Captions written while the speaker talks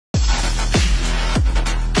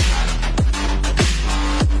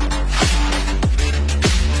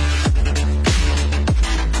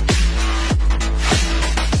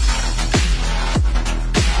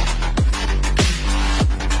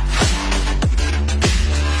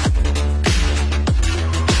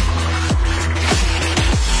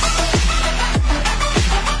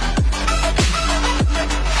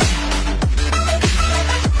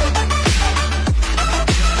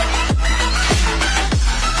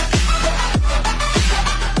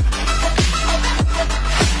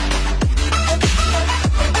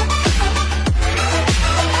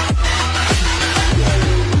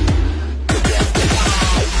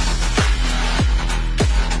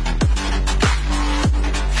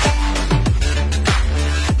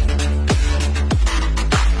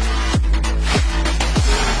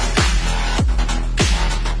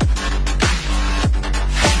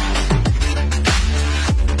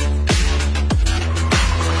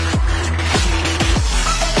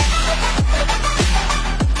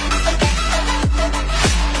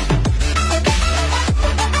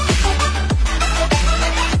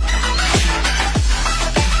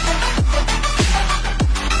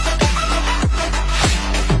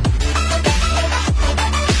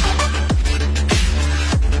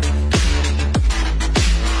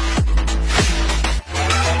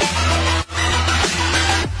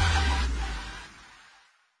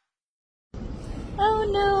Oh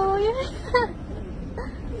no, you're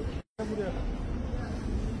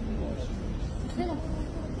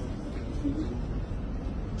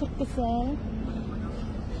check this out.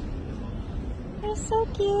 You're so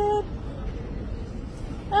cute.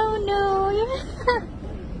 Oh no, you're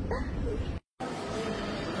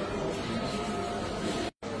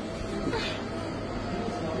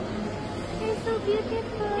you're so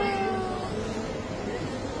beautiful.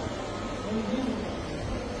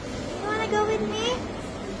 You wanna go with me?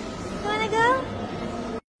 You wanna go?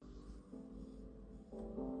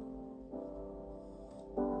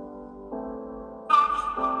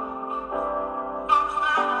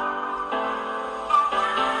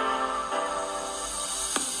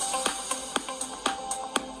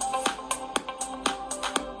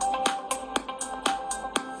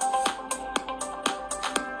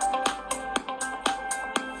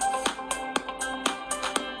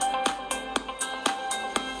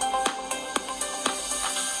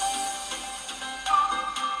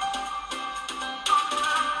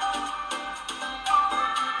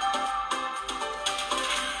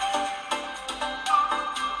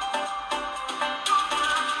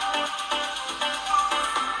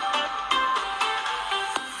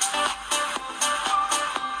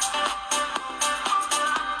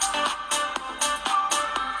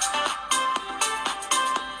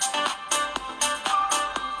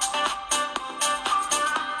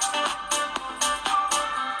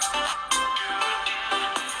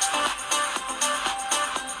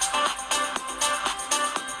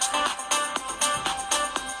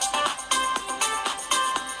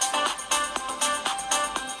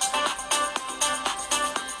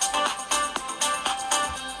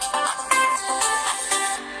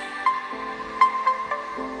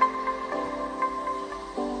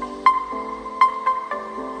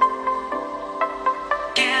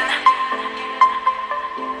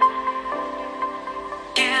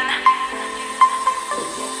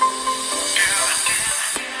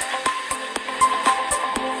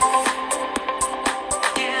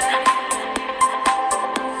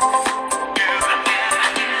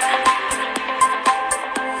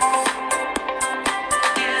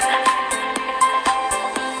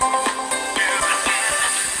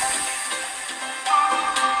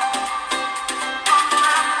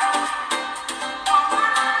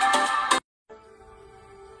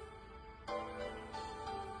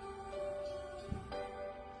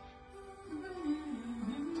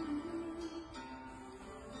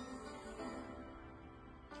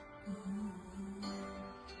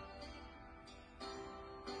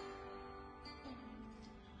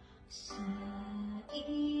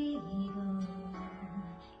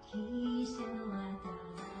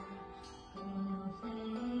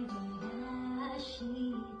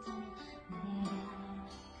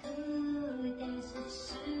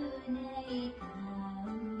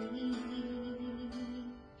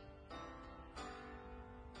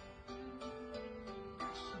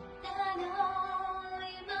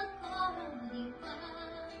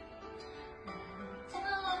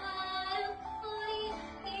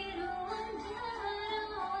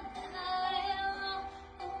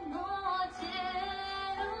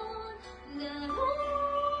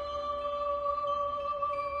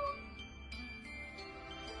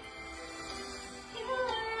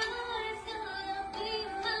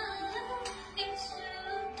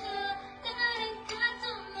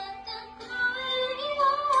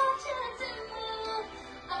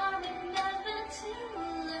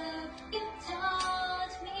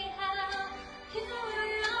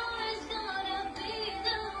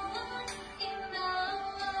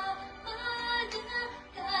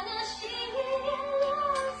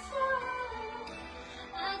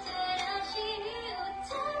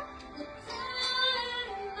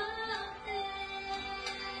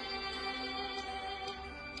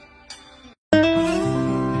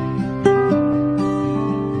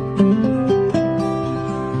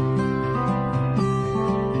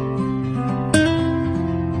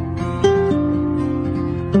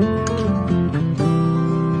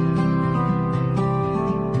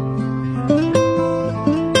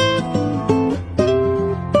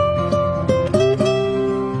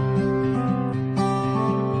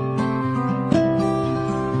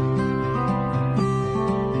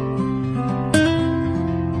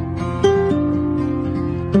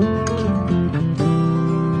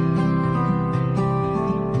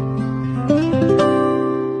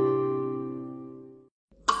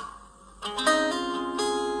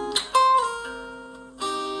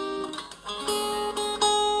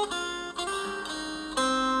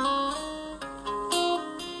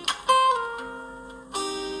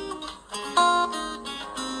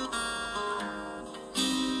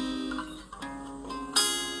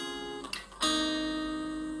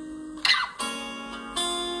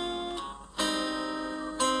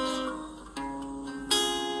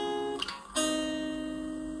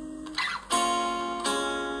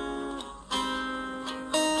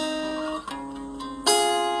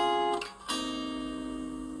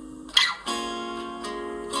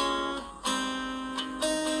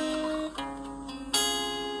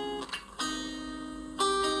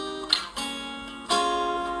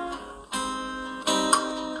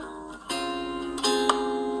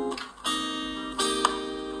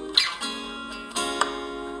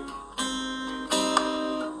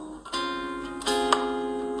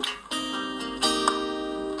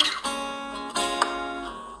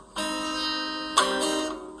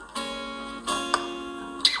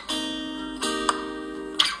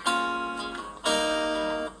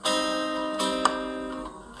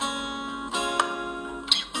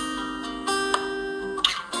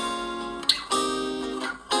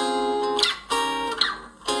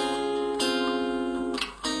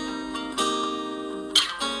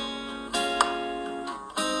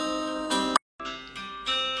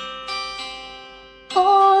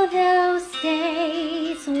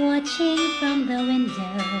 from the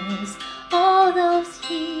windows, all those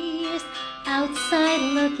years outside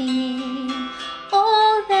looking in,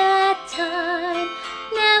 all that time,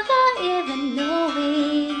 never even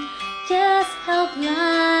knowing just how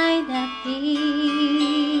blind I've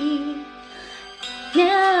been.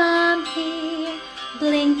 Now I'm here,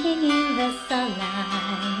 blinking in the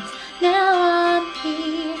sunlight. Now I'm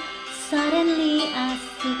here, suddenly I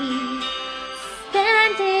see.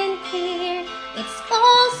 Standing here, it's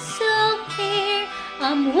all so clear,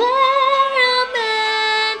 I'm where I'm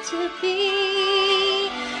meant to be.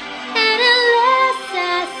 And unless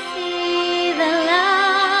I see the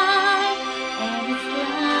light, and it's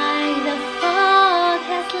like the fog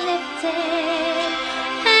has lifted.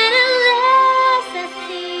 And unless I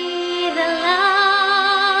see the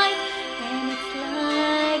light, and it's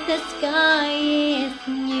like the sky is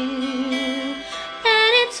new,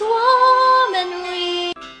 and it's warm and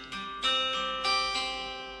real.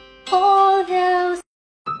 All those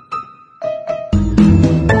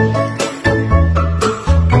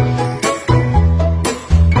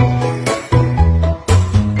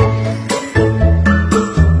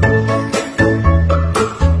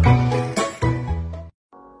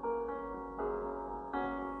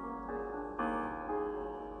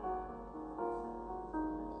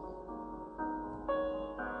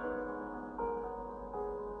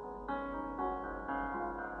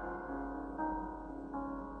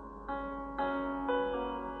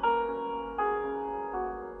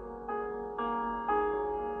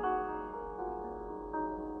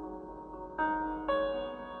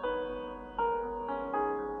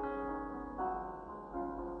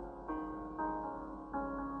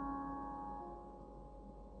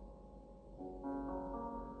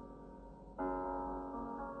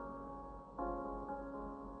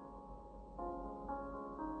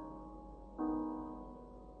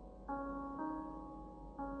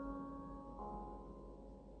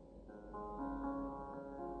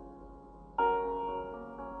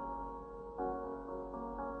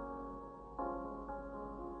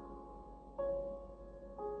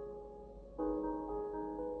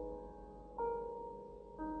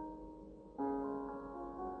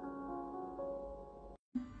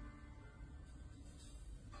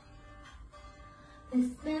the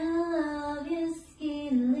smell of your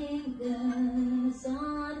skin lingers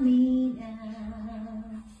on me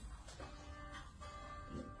now.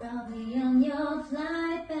 You're probably on your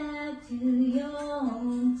flight back to your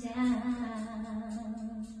hometown.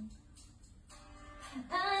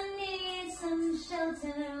 I need some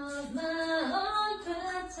shelter of my own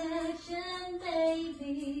protection,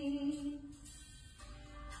 baby,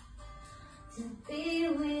 to be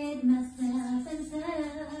with myself and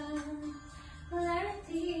self.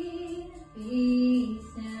 Clarity, peace,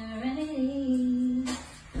 serenity.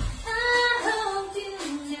 I hope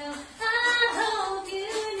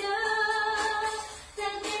you know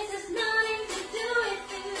that this has nothing to do with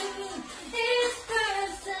you. It's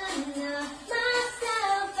personal,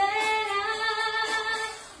 myself and I.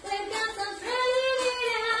 We've got some figuring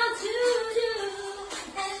out to do,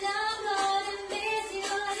 and I'm gonna miss you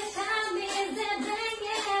every time it's a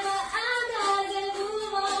blanket, but I'm gonna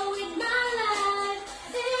move on with my life.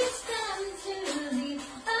 It's time to be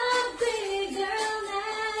a big girl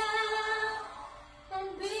now, and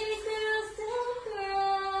big girls don't cry.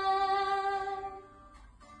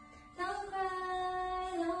 Don't cry,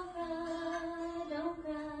 don't cry, don't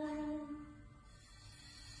cry.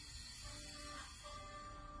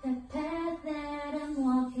 The path that I'm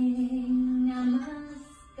walking, I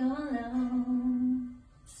must go alone.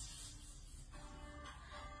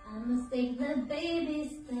 I must take the baby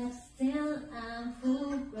steps till I'm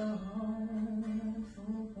full grown,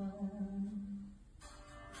 full grown.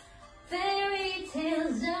 Fairy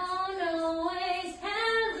tales don't always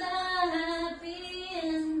have a happy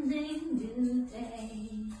ending, do they?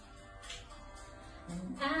 And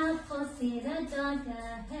I'll foresee the dark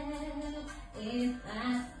ahead if I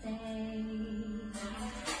stay.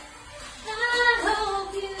 I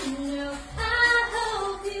hope you know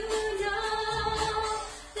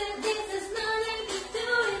that this has nothing to do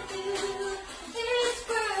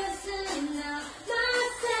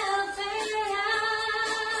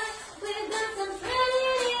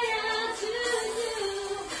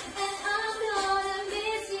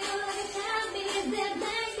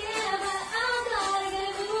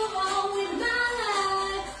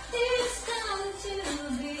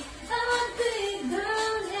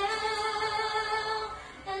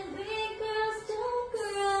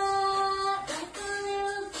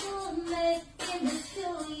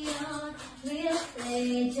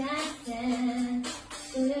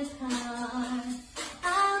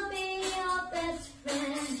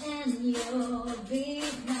you'll be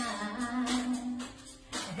my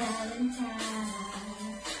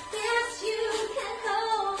Valentine. Yes, you can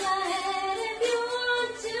hold my hand if you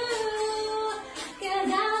want to, 'cause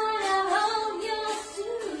I wanna hold yours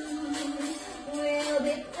too. We'll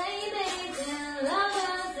be playmates and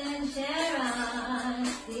lovers and share our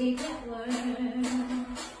secret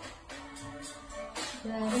world.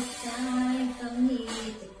 But it's time for me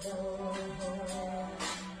to go home.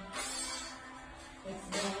 It's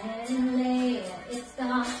getting late, it's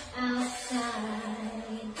dark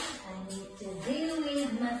outside. I need to be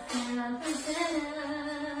with myself and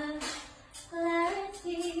center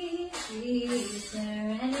clarity,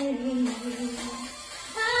 serenity.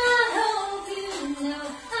 I hope you know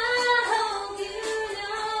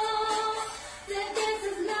that this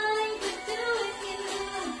is nothing to do with you.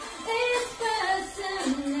 It's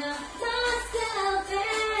personal, myself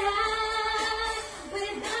and I.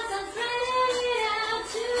 We've got some threading out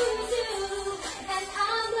to do, and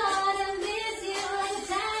I'm gonna miss you like a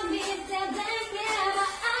time missed that blanket.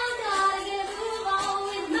 But I'm gonna get move on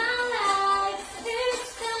with my life.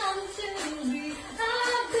 It's time to be a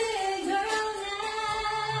big girl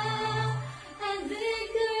now, and big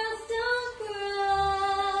girls don't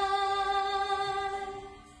cry.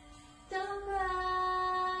 Don't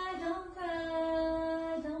cry, don't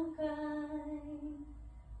cry, don't cry.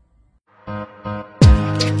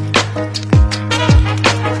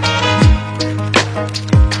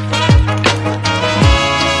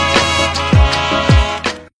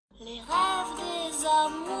 Les rêves des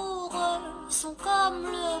amoureux sont comme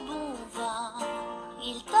le bon vin.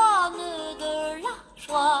 Ils donnent de la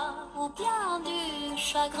joie ou bien du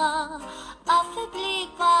chagrin. Affaibli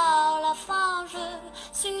par la faim, je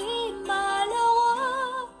suis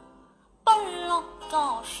malheureux. Pas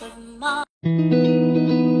longtemps chemin.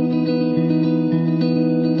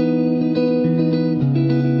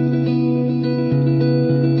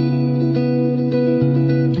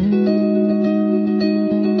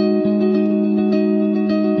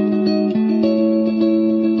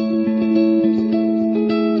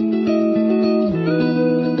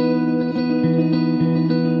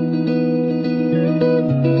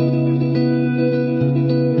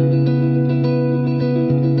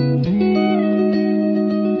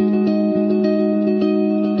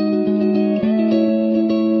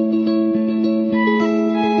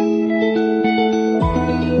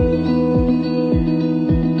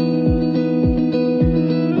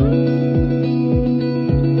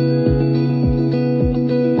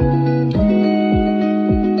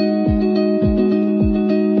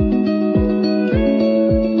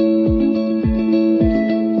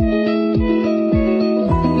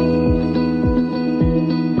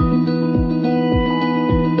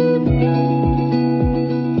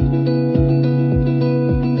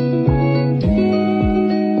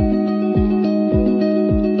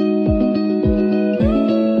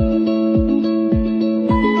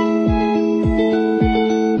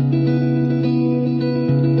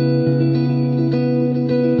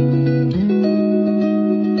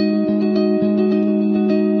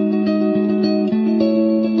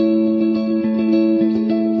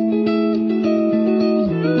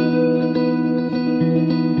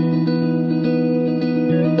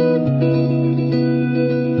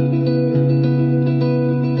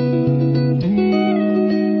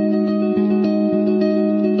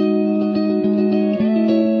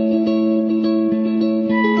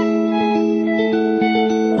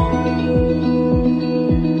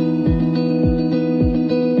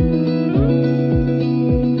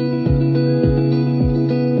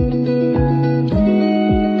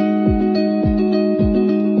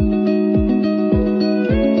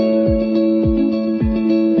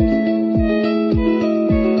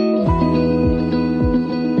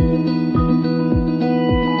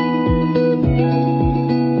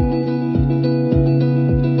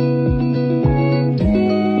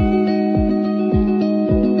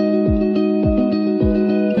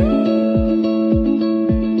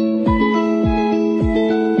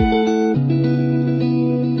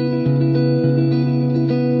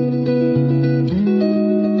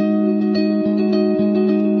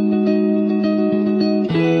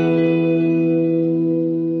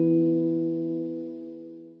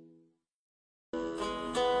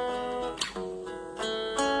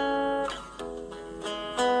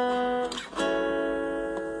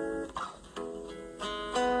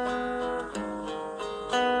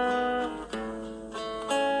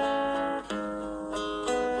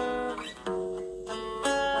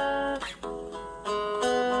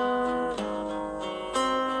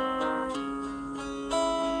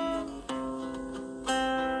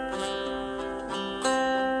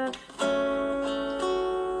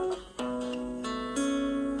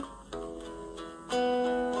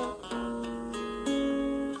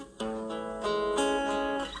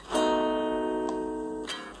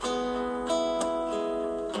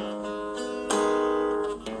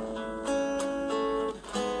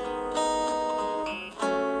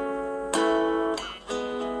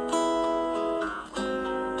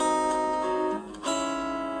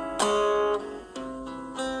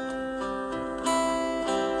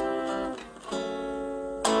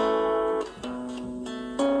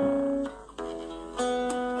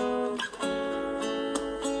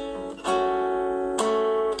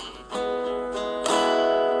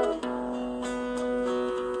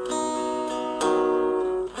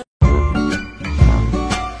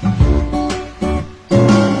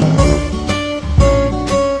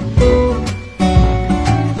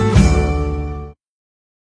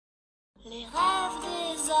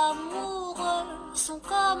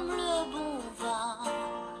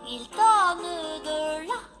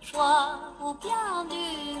 joie ou bien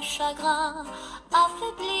du chagrin.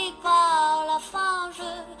 Affaibli par la faim,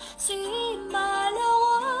 je suis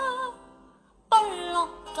malheureux. Pas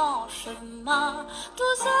longtemps chemin,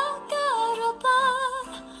 tout ce que je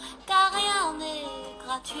peux, car rien n'est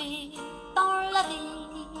gratuit dans la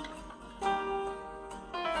vie.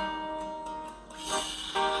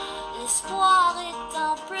 L'espoir est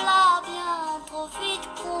un plat bien trop vite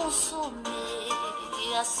consommé.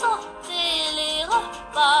 À sauter les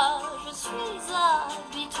repas, je suis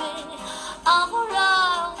habitué. Un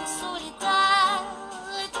voleur solitaire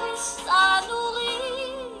et triste à nourrir.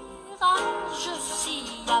 Je suis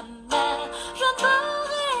amer, je peux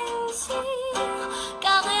réussir,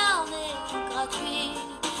 car rien n'est gratuit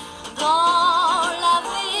dans la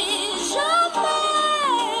vie. Jamais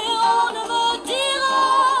on ne me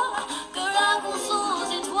dira que la course aux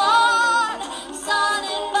étoiles, ça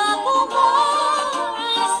n'est pas pour moi.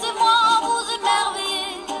 Laissez-moi vous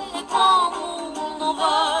émerveiller et prendre mon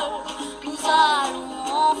envol. Nous allons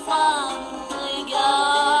enfin nous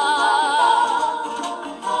régaler.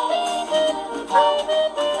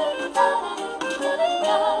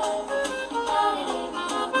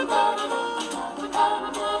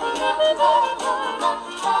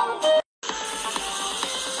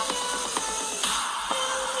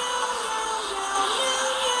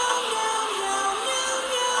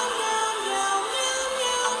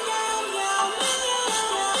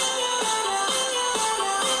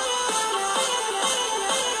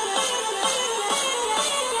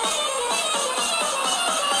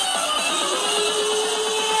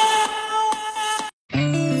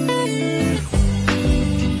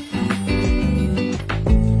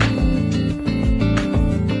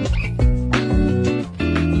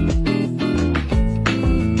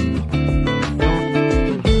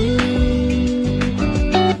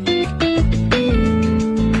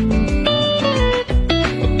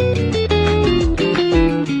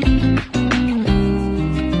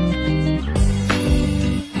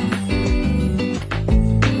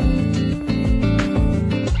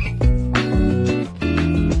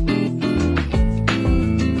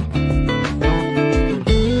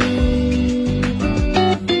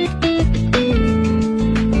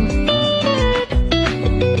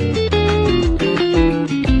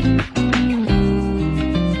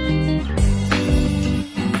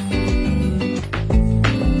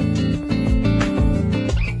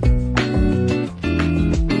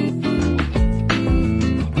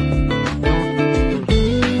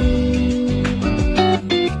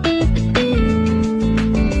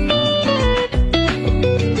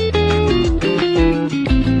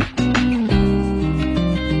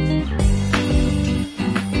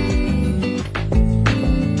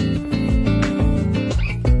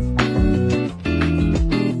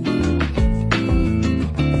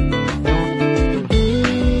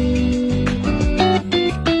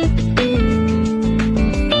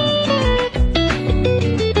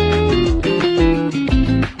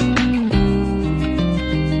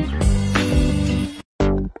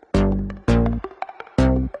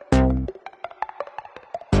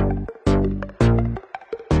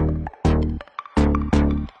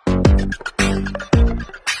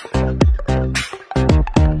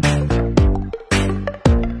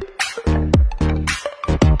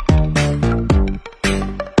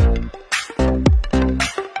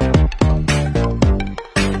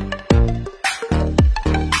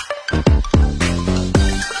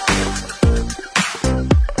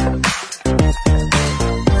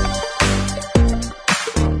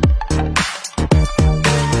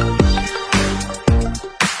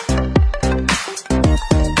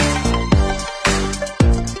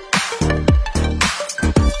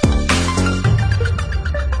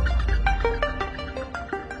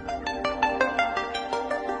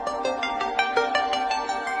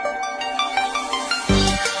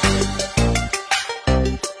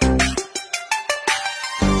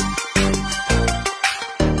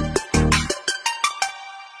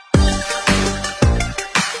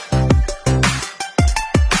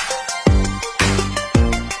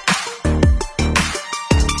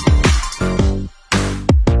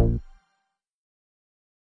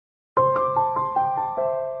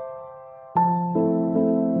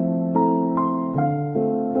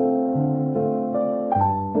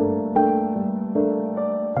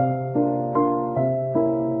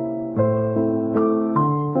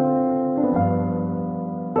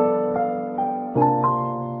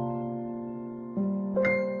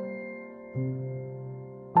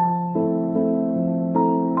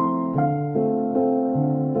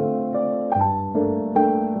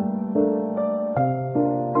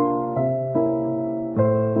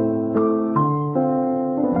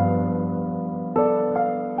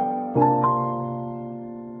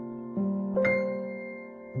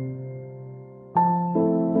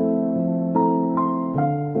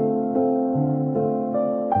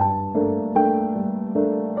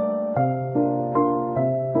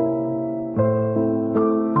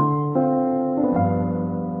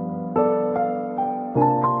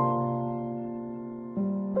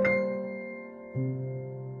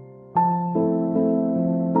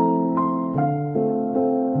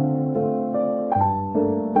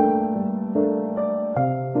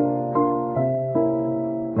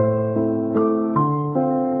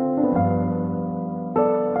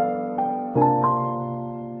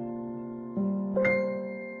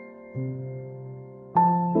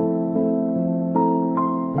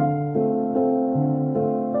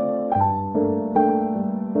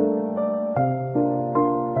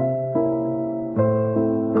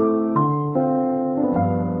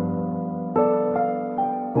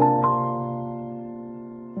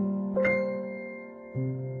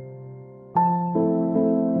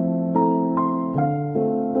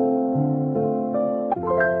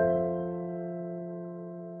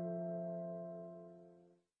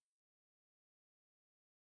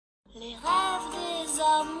 Les rêves des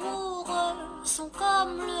amoureux sont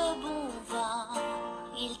comme le bon vin.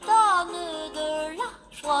 Ils donnent de la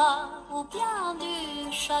joie ou bien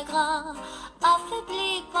du chagrin.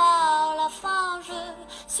 Affaibli par la faim,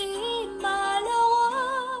 je suis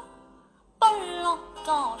malheureux. Pas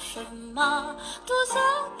longtemps chemin, tout ce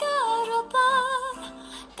que je peux,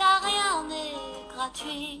 car rien n'est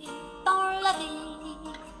gratuit dans la vie.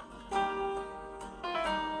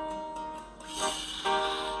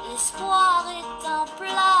 L'espoir est un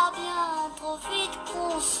plat bien trop vite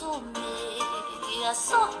consommé. À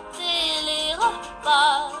sauter les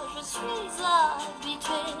repas, je suis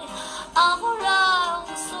habituée à rouler